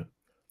hits you,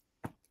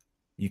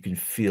 you can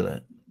feel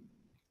it.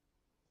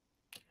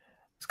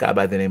 This guy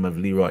by the name of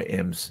Leroy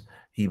Ems,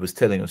 he was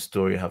telling a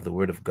story how the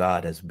word of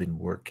God has been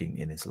working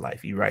in his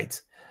life. He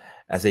writes,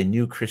 as a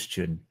new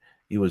Christian,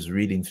 he was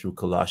reading through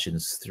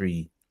Colossians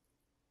 3.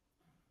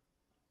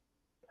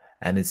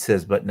 And it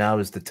says, but now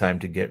is the time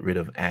to get rid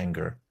of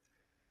anger,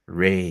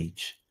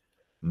 rage,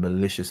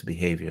 malicious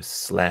behavior,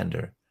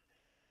 slander,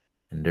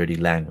 and dirty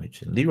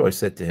language. And Leroy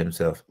said to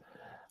himself,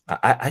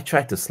 I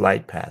tried to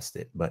slide past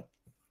it, but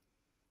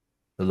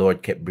the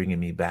Lord kept bringing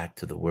me back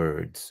to the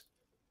words,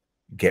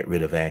 get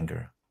rid of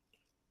anger.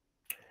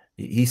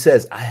 He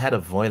says, I had a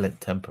violent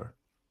temper.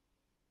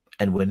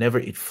 And whenever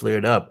it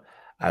flared up,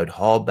 I would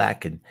haul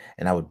back and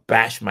I would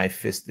bash my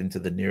fist into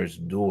the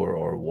nearest door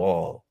or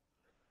wall.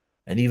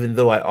 And even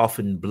though I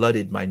often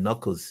blooded my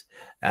knuckles,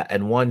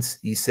 and once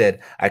he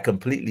said, I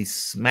completely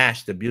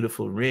smashed the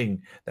beautiful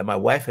ring that my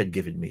wife had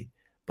given me,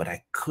 but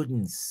I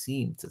couldn't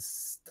seem to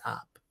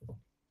stop.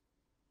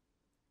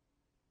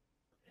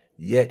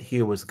 Yet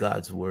here was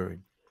God's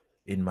word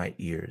in my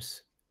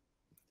ears.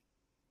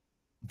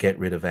 Get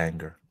rid of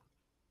anger.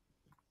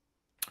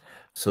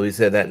 So he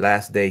said that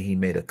last day he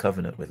made a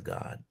covenant with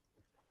God.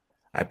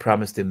 I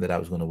promised him that I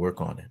was going to work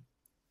on it.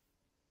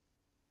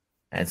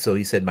 And so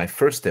he said my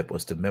first step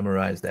was to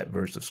memorize that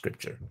verse of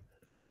scripture.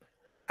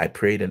 I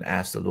prayed and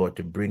asked the Lord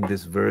to bring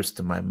this verse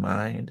to my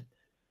mind,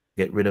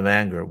 get rid of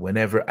anger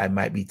whenever I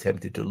might be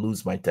tempted to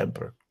lose my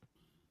temper.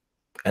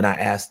 And I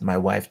asked my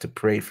wife to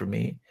pray for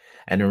me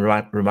and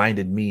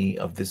reminded me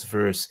of this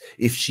verse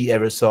if she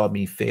ever saw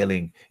me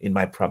failing in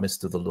my promise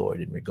to the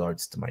Lord in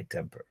regards to my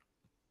temper.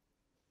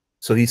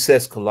 So he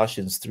says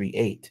Colossians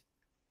 3:8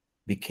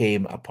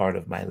 became a part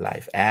of my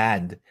life,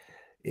 and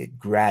it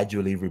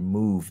gradually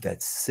removed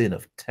that sin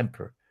of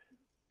temper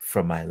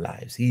from my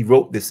lives. He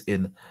wrote this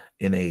in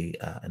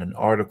an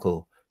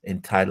article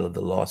entitled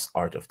The Lost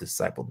Art of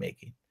Disciple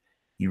Making.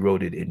 He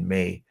wrote it in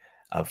May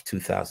of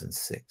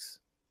 2006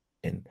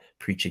 in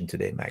Preaching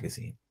Today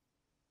magazine.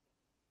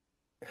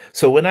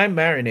 So when I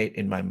marinate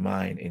in my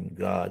mind in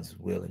God's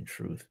will and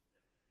truth,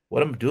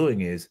 what I'm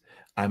doing is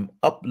I'm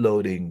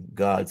uploading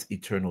God's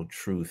eternal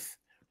truth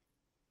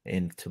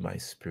into my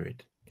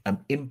spirit.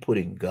 I'm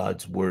inputting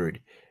God's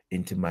word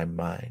into my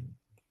mind.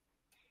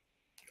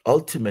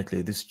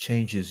 Ultimately, this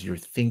changes your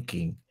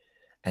thinking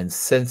and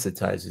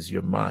sensitizes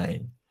your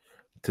mind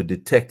to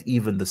detect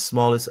even the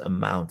smallest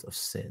amount of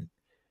sin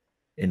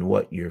in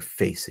what you're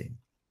facing.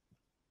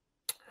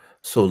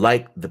 So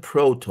like the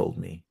pro told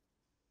me,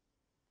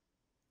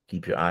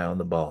 keep your eye on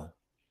the ball.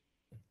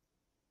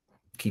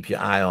 Keep your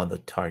eye on the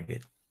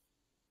target.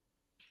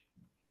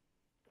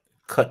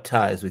 Cut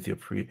ties with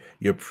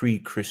your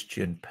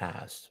pre-Christian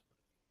past.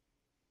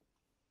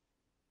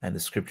 And the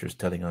scripture is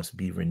telling us,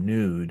 be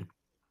renewed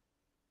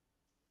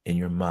in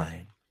your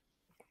mind.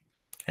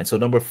 And so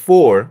number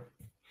 4,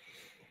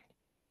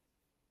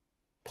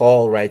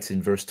 Paul writes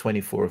in verse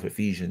 24 of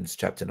Ephesians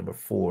chapter number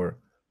 4,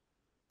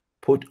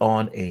 put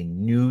on a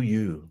new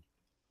you.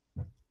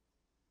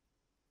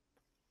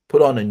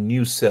 Put on a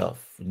new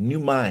self, new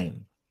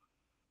mind.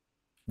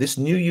 This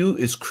new you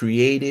is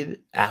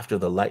created after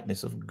the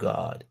likeness of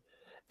God,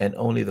 and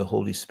only the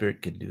Holy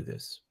Spirit can do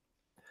this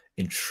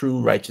in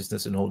true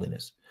righteousness and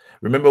holiness.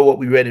 Remember what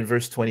we read in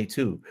verse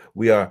 22.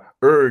 We are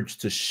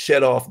urged to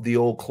shed off the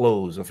old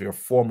clothes of your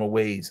former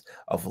ways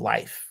of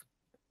life.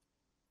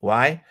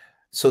 Why?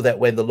 So that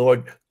when the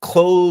Lord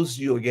clothes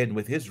you again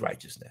with his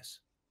righteousness,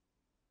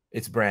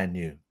 it's brand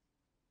new.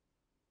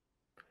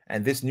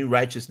 And this new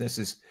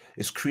righteousness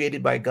is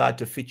created by God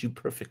to fit you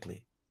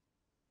perfectly.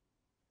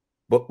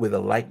 but with a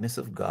likeness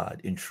of God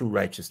in true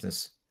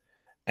righteousness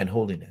and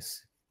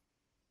holiness.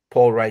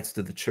 Paul writes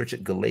to the church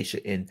at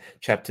Galatia in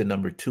chapter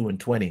number 2 and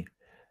 20,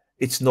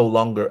 it's no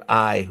longer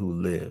I who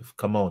live.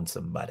 Come on,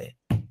 somebody.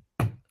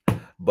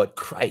 But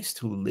Christ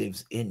who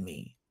lives in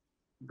me.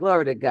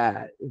 Glory to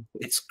God.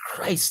 It's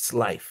Christ's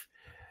life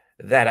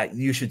that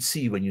you should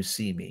see when you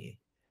see me.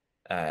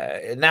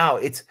 Now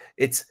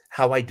it's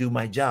how I do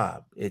my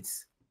job.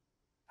 It's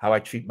how I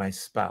treat my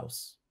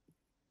spouse.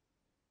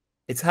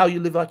 It's how you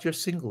live out your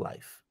single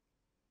life.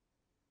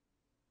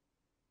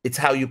 It's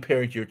how you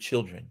parent your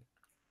children.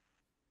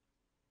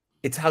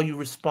 It's how you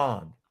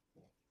respond.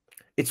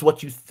 It's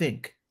what you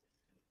think.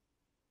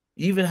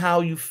 Even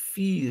how you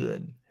feel,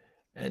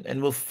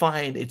 and we'll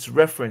find its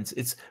reference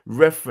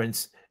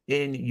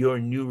in your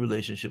new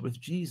relationship with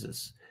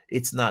Jesus.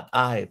 It's not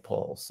I,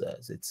 Paul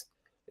says.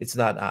 It's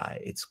not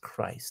I, it's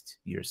Christ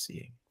you're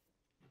seeing.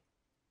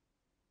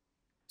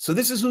 So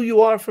this is who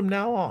you are from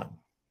now on.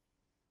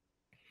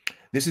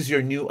 This is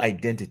your new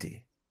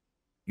identity,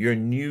 your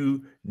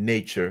new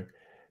nature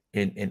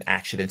in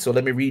action. And so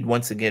let me read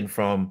once again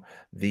from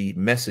the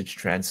Message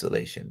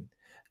translation.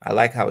 I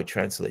like how it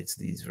translates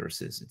these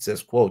verses. It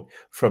says, quote,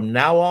 from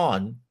now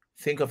on,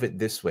 think of it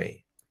this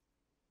way.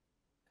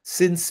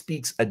 Sin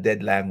speaks a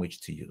dead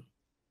language to you.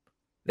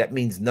 That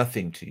means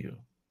nothing to you.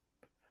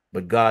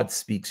 But God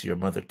speaks your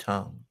mother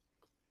tongue,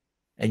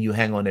 and you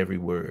hang on every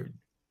word.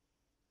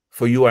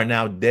 For you are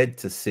now dead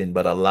to sin,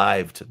 but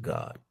alive to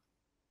God.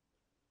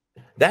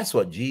 That's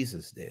what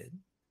Jesus did.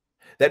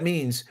 That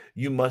means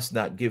you must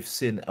not give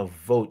sin a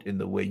vote in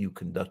the way you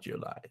conduct your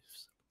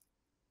lives.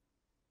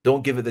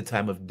 Don't give it the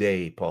time of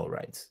day, Paul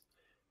writes.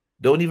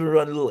 Don't even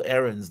run little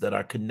errands that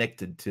are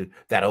connected to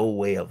that old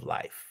way of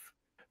life.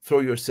 Throw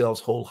yourselves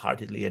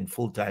wholeheartedly and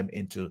full-time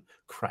into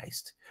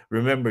Christ.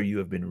 Remember, you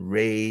have been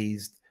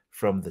raised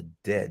from the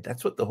dead.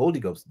 That's what the Holy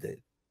Ghost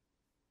did.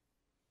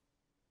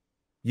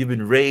 You've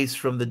been raised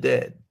from the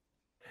dead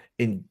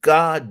in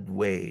God's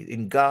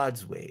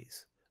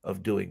ways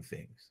of doing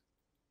things.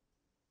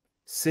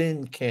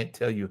 Sin can't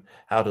tell you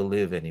how to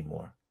live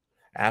anymore.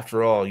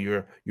 After all,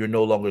 you're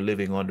no longer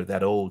living under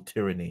that old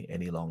tyranny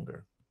any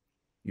longer.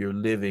 You're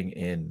living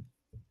in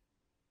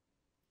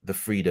the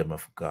freedom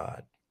of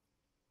God.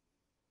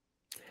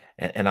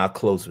 And I'll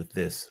close with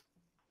this.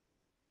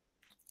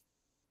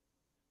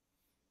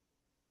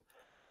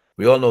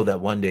 We all know that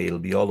one day it'll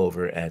be all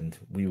over and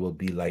we will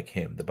be like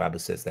him. The Bible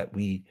says that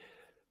we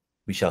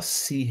shall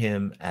see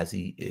him as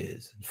he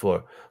is.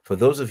 For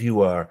those of you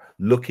who are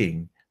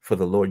looking for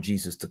the Lord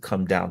Jesus to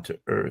come down to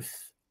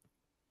earth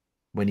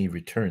when he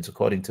returns,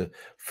 according to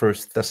 1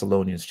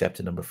 Thessalonians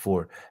chapter number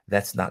 4,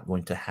 that's not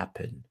going to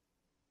happen.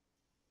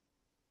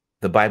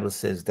 The Bible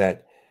says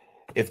that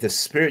if the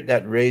spirit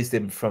that raised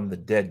him from the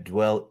dead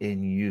dwell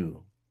in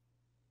you,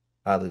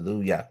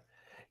 hallelujah,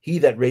 he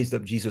that raised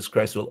up Jesus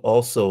Christ will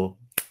also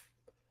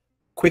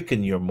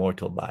quicken your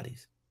mortal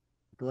bodies.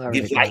 Glory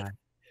Give to life God.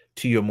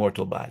 to your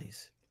mortal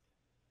bodies.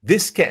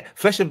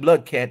 Flesh and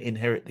blood can't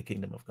inherit the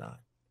kingdom of God.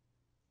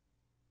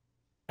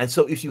 And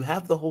so if you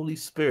have the Holy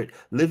Spirit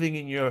living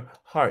in your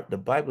heart, the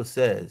Bible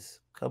says,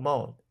 come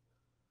on,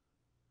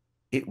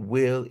 it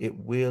will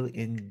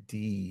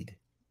indeed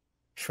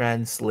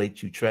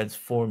translate you,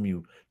 transform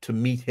you to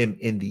meet him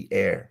in the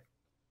air.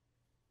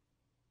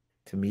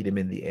 To meet him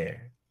in the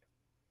air.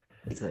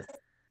 Jesus.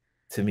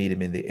 To meet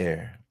him in the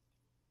air.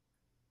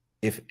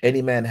 If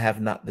any man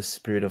have not the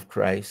Spirit of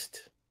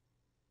Christ,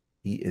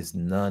 he is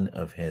none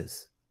of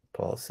his,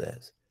 Paul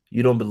says.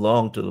 You don't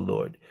belong to the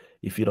Lord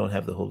if you don't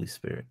have the Holy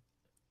Spirit.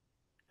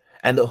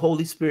 And the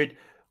Holy Spirit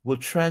will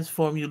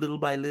transform you little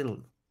by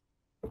little.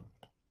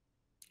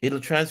 It'll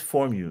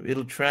transform you.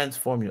 It'll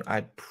transform you.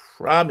 I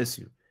promise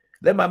you.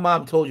 Let my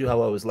mom told you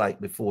how I was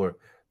like before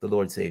the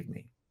Lord saved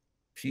me.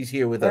 She's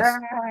here with us.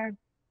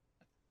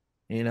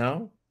 You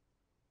know,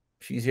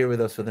 she's here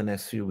with us for the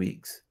next few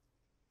weeks.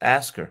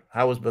 Ask her,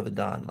 how was Brother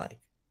Don like?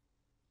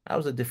 I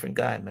was a different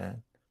guy,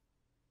 man.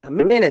 A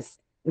menace.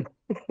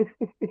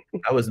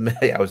 I was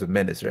a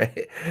menace,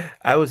 right?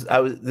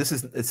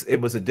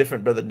 It was a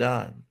different Brother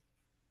Don.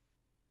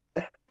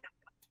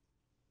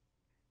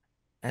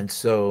 And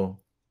so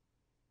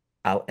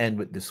I'll end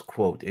with this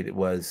quote. It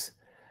was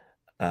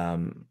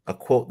a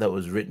quote that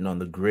was written on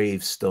the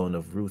gravestone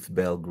of Ruth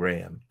Bell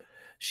Graham.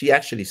 She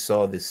actually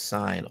saw this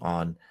sign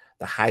on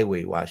the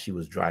highway while she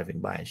was driving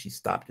by, and she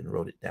stopped and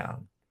wrote it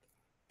down.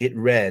 It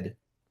read,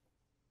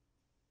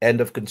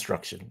 "End of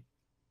construction.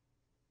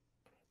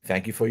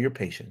 Thank you for your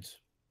patience.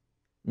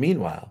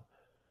 Meanwhile,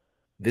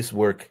 this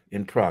work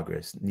in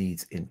progress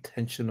needs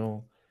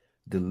intentional,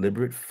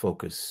 deliberate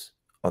focus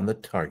on the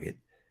target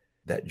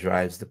that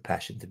drives the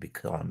passion to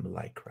become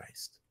like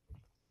Christ."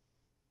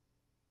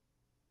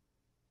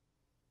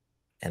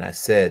 And I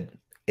said,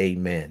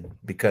 amen,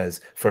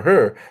 because for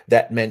her,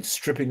 that meant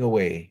stripping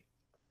away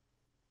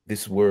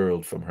this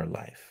world from her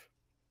life,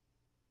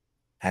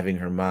 having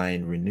her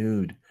mind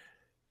renewed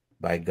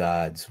by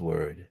God's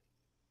word,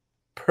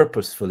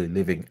 purposefully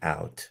living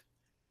out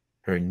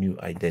her new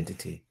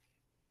identity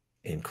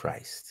in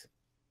Christ.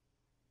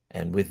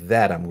 And with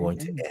that, I'm going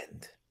to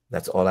end.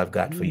 That's all I've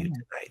got for you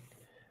tonight.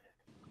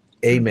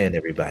 Amen,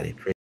 everybody.